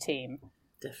tiny team.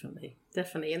 Definitely.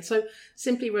 And so,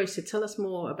 Simply Roasted, tell us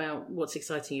more about what's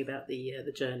exciting you about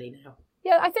the journey now.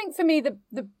 Yeah, I think for me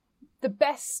the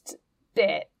best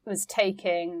bit was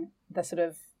taking the sort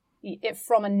of it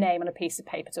from a name on a piece of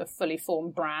paper to a fully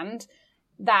formed brand.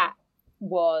 That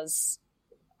was,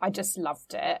 I just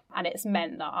loved it, and it's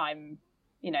meant that I'm,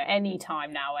 you know, any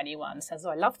time now anyone says,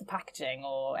 "Oh, I love the packaging,"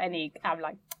 I'm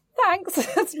like, thanks,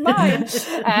 that's mine.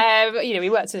 You know, we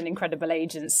worked at an incredible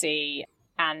agency,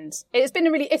 And it's been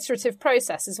a really iterative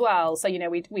process as well. So,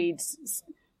 we'd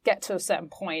get to a certain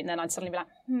point and then I'd suddenly be like,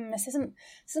 this isn't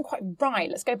quite right.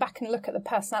 Let's go back and look at the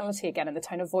personality again and the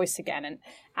tone of voice again.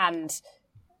 And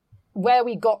where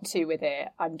we got to with it,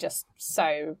 I'm just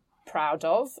so proud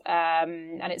of.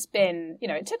 And it's been,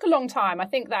 it took a long time. I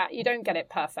think that you don't get it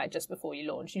perfect just before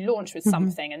you launch. You launch with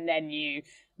something and then you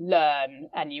learn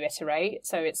and you iterate.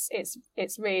 So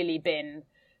it's really been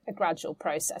a gradual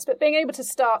process. But being able to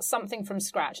start something from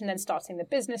scratch and then starting the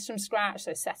business from scratch,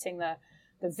 so setting the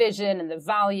vision and the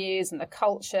values and the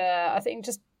culture, I think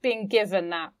just being given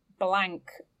that blank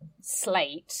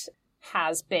slate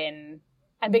has been,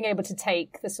 and being able to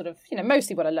take the sort of,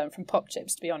 mostly what I learned from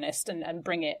Popchips, to be honest, and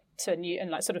bring it to a new, and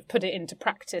like sort of put it into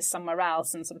practice somewhere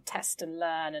else and sort of test and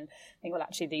learn and think, well,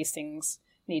 actually these things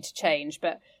need to change.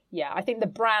 But yeah, I think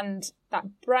that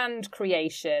brand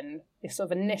creation, this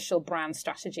sort of initial brand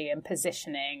strategy and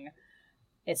positioning,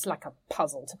 it's like a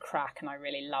puzzle to crack, and I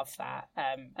really love that.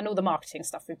 And all the marketing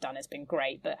stuff we've done has been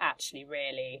great, but actually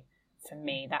really, for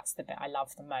me, that's the bit I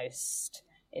love the most,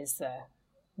 is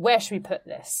where should we put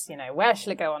this? Where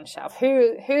should it go on shelf?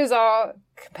 Who's our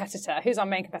competitor? Who's our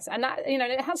main competitor? And that,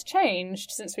 it has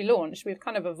changed since we launched. We've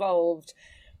kind of evolved.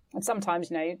 And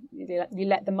sometimes, you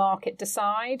let the market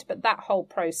decide, but that whole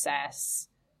process,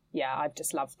 yeah, I've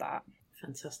just loved that.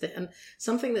 Fantastic. And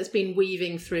something that's been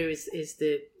weaving through is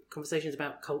the conversations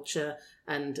about culture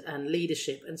and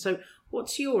leadership. And so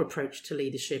what's your approach to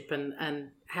leadership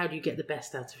and how do you get the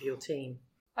best out of your team?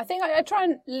 I think I try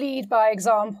and lead by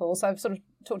example. So I've sort of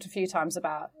talked a few times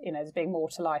about, there's being more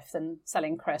to life than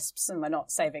selling crisps, and we're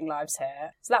not saving lives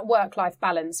here. So that work-life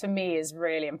balance for me is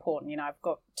really important. I've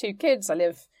got 2 kids. I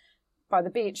live by the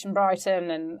beach in Brighton,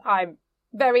 and I'm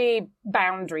very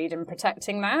boundaried in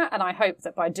protecting that. And I hope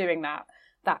that by doing that,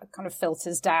 that kind of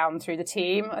filters down through the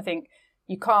team. I think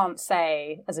you can't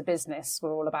say as a business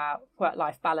we're all about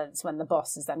work-life balance when the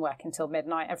boss is then working till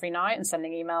midnight every night and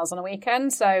sending emails on a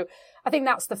weekend. So I think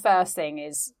that's the first thing,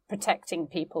 is protecting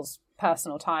people's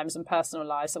personal times and personal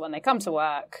lives. So when they come to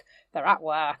work, they're at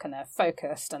work and they're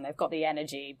focused and they've got the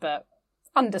energy, but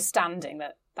understanding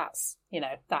that that's,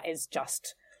 that is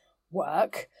just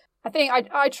work. I think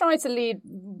I try to lead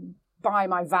by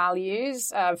my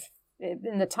values.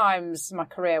 In the times in my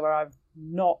career where I've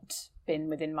not been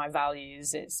within my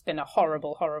values, it's been a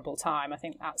horrible, horrible time. I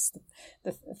think that's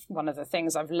one of the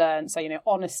things I've learned. So,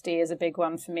 honesty is a big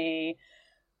one for me.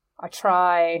 I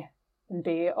try and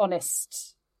be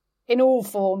honest in all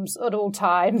forms at all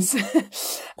times.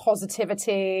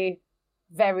 Positivity,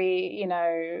 very,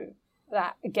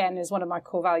 that again is one of my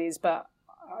core values, but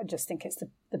I just think it's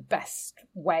the best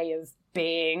way of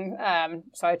being.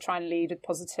 So I try and lead with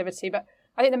positivity. But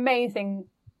I think the main thing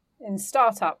in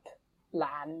startup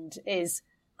land is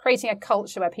creating a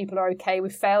culture where people are okay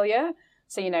with failure.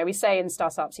 So, we say in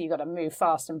startups, you've got to move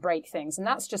fast and break things. And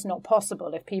that's just not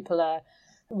possible if people are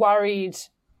worried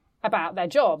about their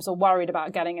jobs or worried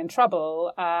about getting in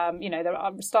trouble.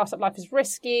 Startup life is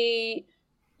risky.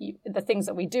 The things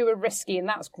that we do are risky, and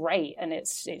that's great, and it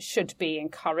should be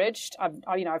encouraged.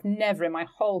 I've never in my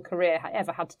whole career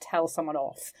ever had to tell someone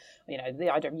off. The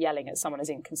idea of yelling at someone is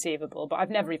inconceivable, but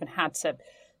I've never even had to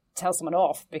tell someone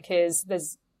off because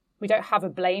we don't have a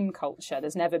blame culture.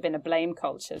 There's never been a blame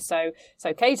culture. So it's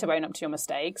okay to own up to your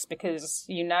mistakes because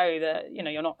that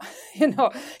you're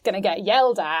not going to get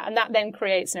yelled at, and that then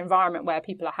creates an environment where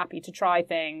people are happy to try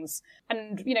things.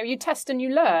 And you test and you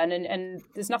learn, and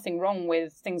there's nothing wrong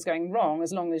with things going wrong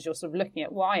as long as you're sort of looking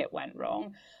at why it went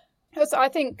wrong. So I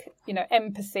think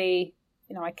empathy.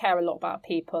 I care a lot about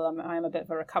people. I'm a bit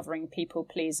of a recovering people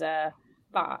pleaser,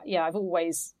 but yeah, I've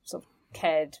always sort of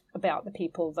cared about the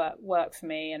people that work for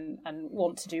me and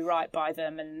want to do right by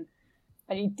them. And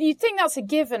you think that's a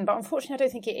given, but unfortunately I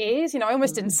don't think it is. I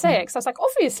almost didn't say it because I was like,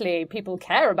 obviously people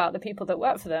care about the people that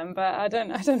work for them, but I don't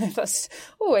know if that's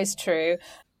always true.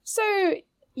 So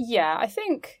yeah, I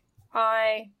think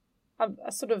I have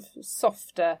a sort of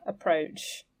softer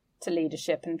approach to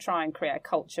leadership and try and create a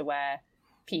culture where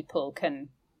people can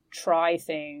try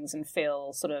things and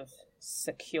feel sort of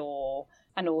secure,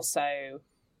 and also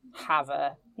have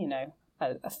a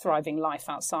thriving life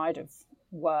outside of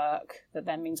work. That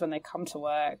then means when they come to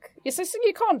work,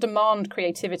 you can't demand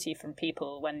creativity from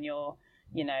people when you're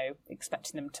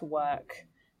expecting them to work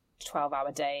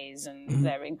 12-hour days and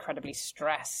they're incredibly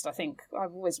stressed. I think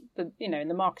I've always in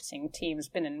the marketing team's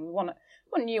been in, we want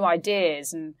new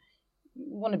ideas and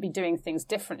want to be doing things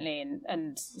differently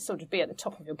and sort of be at the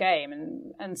top of your game,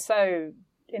 and so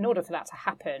in order for that to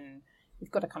happen,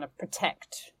 you've got to kind of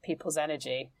protect people's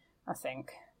energy, I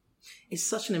think. It's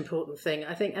such an important thing,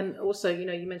 I think. And also,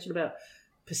 you mentioned about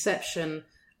perception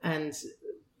and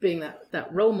being that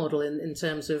role model in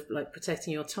terms of like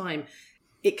protecting your time,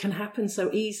 it can happen so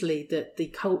easily that the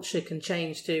culture can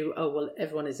change to, oh, well,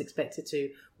 everyone is expected to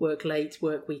work late,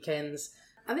 work weekends.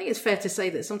 I think it's fair to say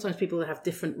that sometimes people have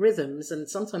different rhythms, and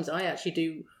sometimes I actually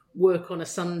do work on a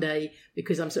Sunday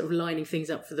because I'm sort of lining things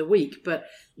up for the week, but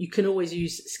you can always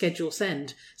use schedule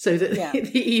send so that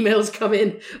the emails come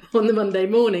in on the Monday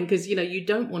morning, because you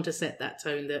don't want to set that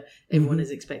tone that everyone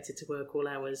is expected to work all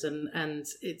hours, and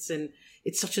it's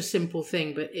such a simple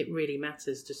thing, but it really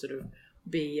matters to sort of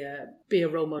be a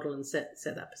role model and set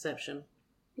that perception.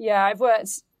 I've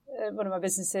worked one of my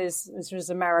businesses, which was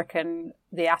American.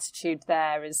 The attitude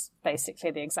there is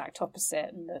basically the exact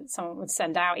opposite, and that someone would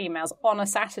send out emails on a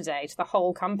Saturday to the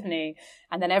whole company,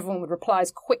 and then everyone would reply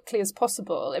as quickly as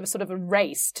possible. It was sort of a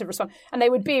race to respond, and they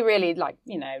would be really like,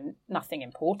 nothing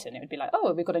important. It would be like,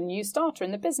 oh, we've got a new starter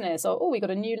in the business, or, oh, we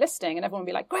got a new listing, and everyone would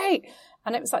be like, great.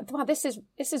 And it was like, wow, this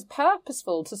is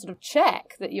purposeful to sort of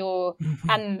check that you're,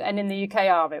 and in the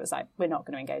UK, it was like, we're not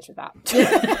going to engage with that.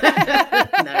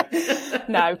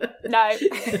 No.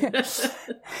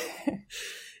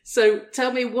 So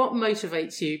tell me, what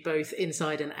motivates you both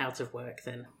inside and out of work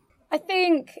then? I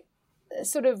think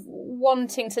sort of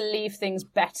wanting to leave things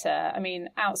better. I mean,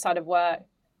 outside of work,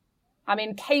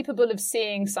 capable of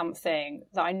seeing something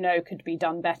that I know could be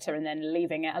done better and then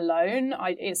leaving it alone.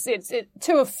 It's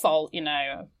to a fault,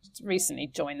 I recently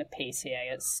joined the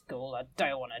PTA at school. I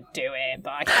don't want to do it,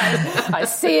 but I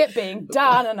see it being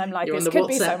done, and I'm like, this could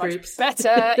be so much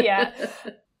better. Yeah.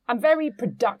 I'm very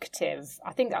productive.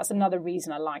 I think that's another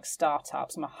reason I like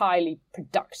startups. I'm a highly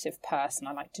productive person.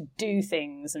 I like to do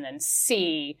things and then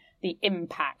see the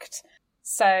impact.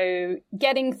 So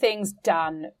getting things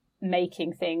done,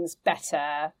 making things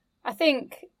better. I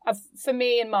think for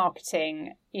me in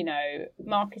marketing,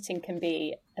 marketing can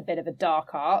be a bit of a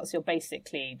dark art. So you're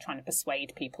basically trying to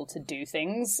persuade people to do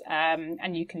things,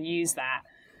 and you can use that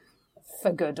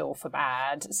for good or for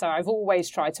bad. So I've always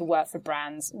tried to work for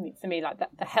brands. For me, like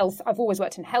the health, I've always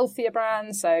worked in healthier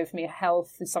brands. So for me,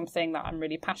 health is something that I'm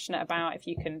really passionate about. If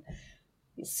you can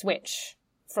switch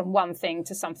from one thing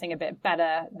to something a bit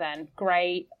better, then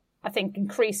great. I think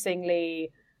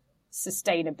increasingly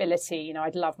sustainability,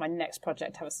 I'd love my next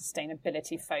project to have a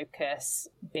sustainability focus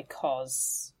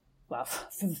because, well,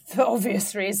 for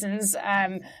obvious reasons.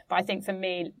 But I think for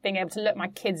me, being able to look my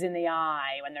kids in the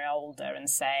eye when they're older and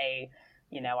say,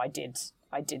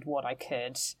 I did what I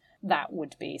could, that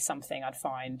would be something I'd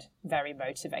find very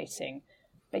motivating.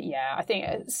 But yeah, I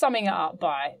think summing it up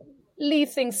by leave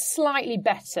things slightly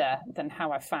better than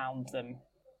how I found them,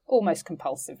 almost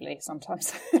compulsively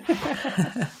sometimes.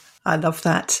 I love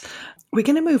that. We're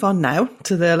going to move on now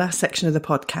to the last section of the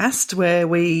podcast where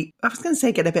I was going to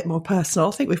say get a bit more personal.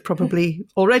 I think we've probably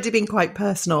already been quite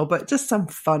personal, but just some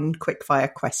fun, quick-fire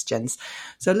questions.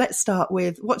 So let's start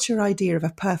with, what's your idea of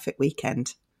a perfect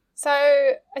weekend? So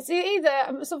it's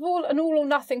I'm sort of an all or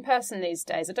nothing person these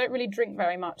days. I don't really drink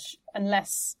very much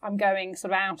unless I'm going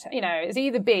sort of out. It's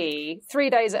either be 3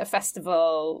 days at a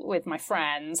festival with my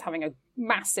friends, having a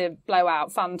massive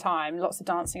blowout fun time, lots of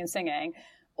dancing and singing,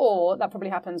 or that probably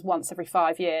happens once every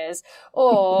 5 years,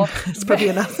 or it's probably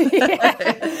enough.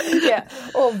 yeah,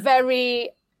 or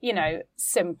very,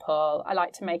 simple. I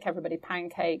like to make everybody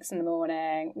pancakes in the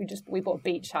morning. We bought a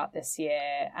beach hut this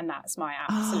year, and that's my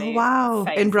absolute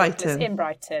favourite. In Brighton. In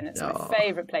Brighton, it's my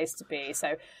favourite place to be.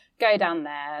 So go down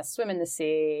there, swim in the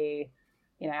sea,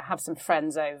 have some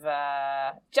friends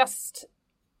over. Just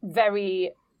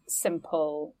very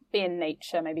simple. Be in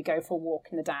nature. Maybe go for a walk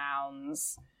in the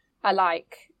downs. I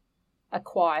like a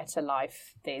quieter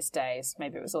life these days.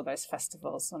 Maybe it was all those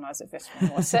festivals when I was at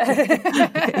Vitamin Water.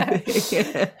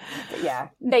 But yeah,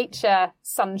 nature,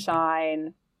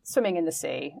 sunshine, swimming in the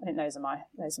sea. I think those are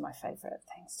my favourite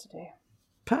things to do.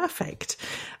 Perfect.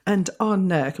 And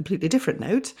on a completely different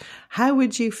note, how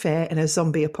would you fare in a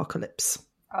zombie apocalypse?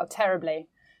 Oh, terribly.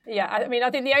 Yeah, I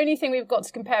think the only thing we've got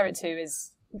to compare it to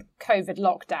is COVID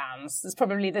lockdowns. There's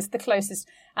probably the closest.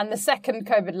 And the second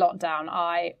COVID lockdown,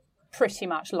 I pretty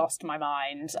much lost my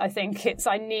mind. I think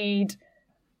I need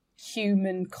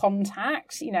human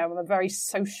contact. I'm a very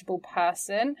sociable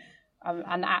person,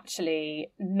 and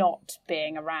actually not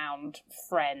being around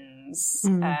friends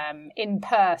in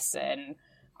person,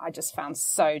 I just found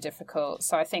so difficult.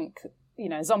 So I think,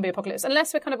 zombie apocalypse,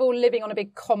 unless we're kind of all living on a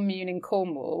big commune in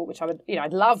Cornwall, which I would,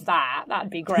 I'd love that.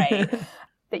 That'd be great.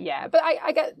 But yeah,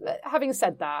 I get, having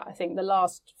said that, I think the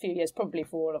last few years, probably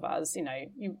for all of us,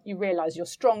 you realise you're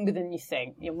stronger than you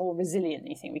think. You're more resilient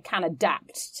than you think. We can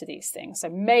adapt to these things. So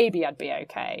maybe I'd be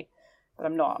okay, but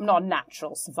I'm not a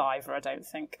natural survivor, I don't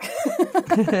think.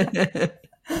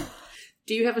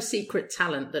 Do you have a secret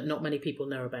talent that not many people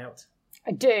know about?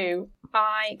 I do.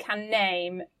 I can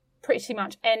name pretty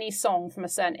much any song from a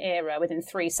certain era within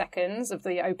 3 seconds of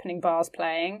the opening bars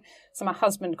playing. So my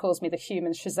husband calls me the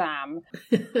human Shazam.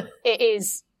 It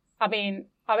is,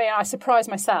 I surprise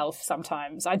myself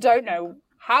sometimes. I don't know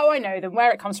how I know them,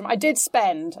 where it comes from. I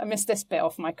missed this bit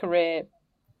off my career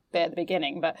bit at the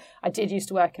beginning, but I did used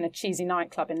to work in a cheesy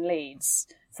nightclub in Leeds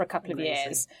for a couple of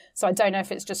years. So I don't know if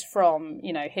it's just from,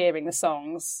 hearing the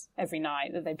songs every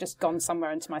night that they've just gone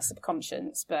somewhere into my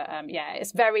subconscious. But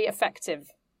it's very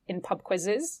effective in pub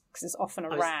quizzes because it's often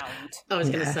around. I was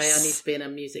going to say, I need to be in a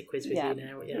music quiz with you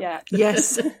now. Yeah.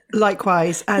 Yes,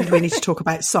 likewise. And we need to talk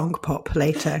about song pop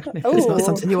later. If it's not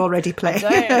something you already play.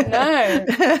 I don't know.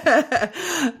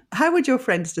 How would your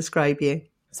friends describe you?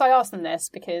 So I asked them this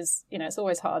because, it's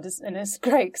always hard and it's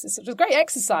great because it's a great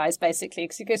exercise, basically,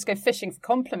 because you just go fishing for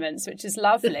compliments, which is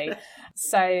lovely.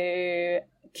 So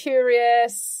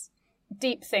curious,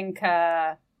 deep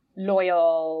thinker,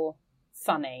 loyal,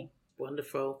 funny.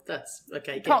 Wonderful. That's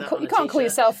okay. You can't call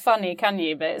yourself funny, can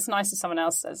you? But it's nice if someone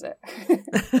else says it.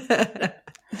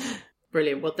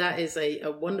 Brilliant. Well, that is a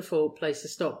wonderful place to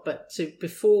stop. But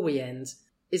before we end,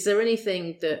 is there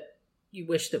anything that you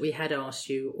wish that we had asked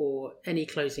you, or any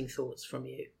closing thoughts from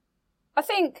you? I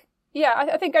think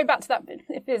going back to that,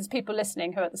 if there's people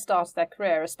listening who are at the start of their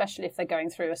career, especially if they're going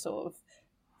through a sort of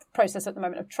process at the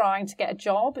moment of trying to get a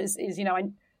job, I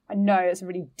know it's a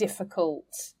really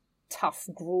difficult, tough,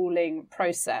 grueling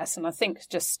process. And I think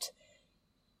just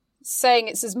saying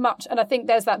it's as much, and I think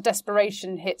there's that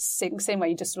desperation sinks in where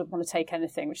you just sort of want to take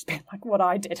anything, which has been like what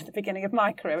I did at the beginning of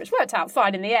my career, which worked out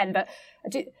fine in the end. But I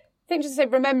think just to say,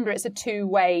 remember, it's a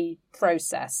two-way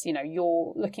process.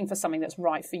 You're looking for something that's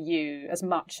right for you as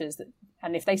much as that.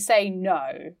 And if they say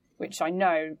no, which I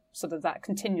know, sort of that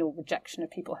continual rejection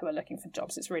of people who are looking for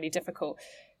jobs, it's really difficult,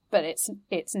 but it's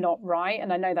not right.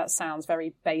 And I know that sounds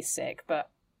very basic, but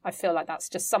I feel like that's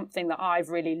just something that I've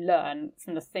really learned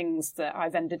from the things that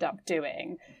I've ended up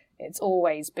doing. It's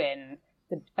always been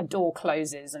a door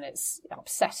closes and it's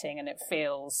upsetting and it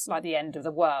feels like the end of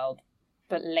the world.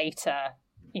 But later,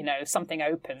 something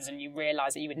opens and you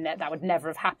realise that that would never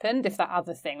have happened if that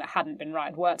other thing that hadn't been right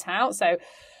had worked out. So,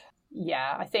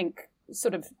 yeah, I think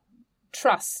sort of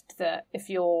trust that if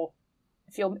you're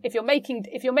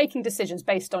making decisions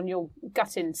based on your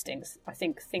gut instincts, I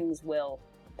think things will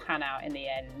pan out in the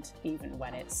end, even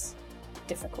when it's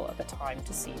difficult at the time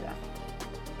to see that.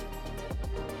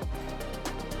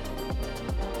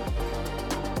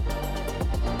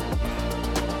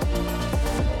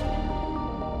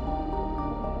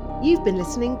 You've been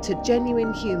listening to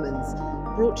Genuine Humans,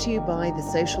 brought to you by The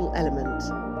Social Element.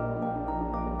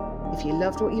 If you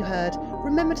loved what you heard,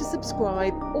 remember to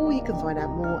subscribe, or you can find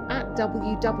out more at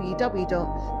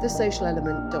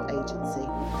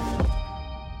www.thesocialelement.agency.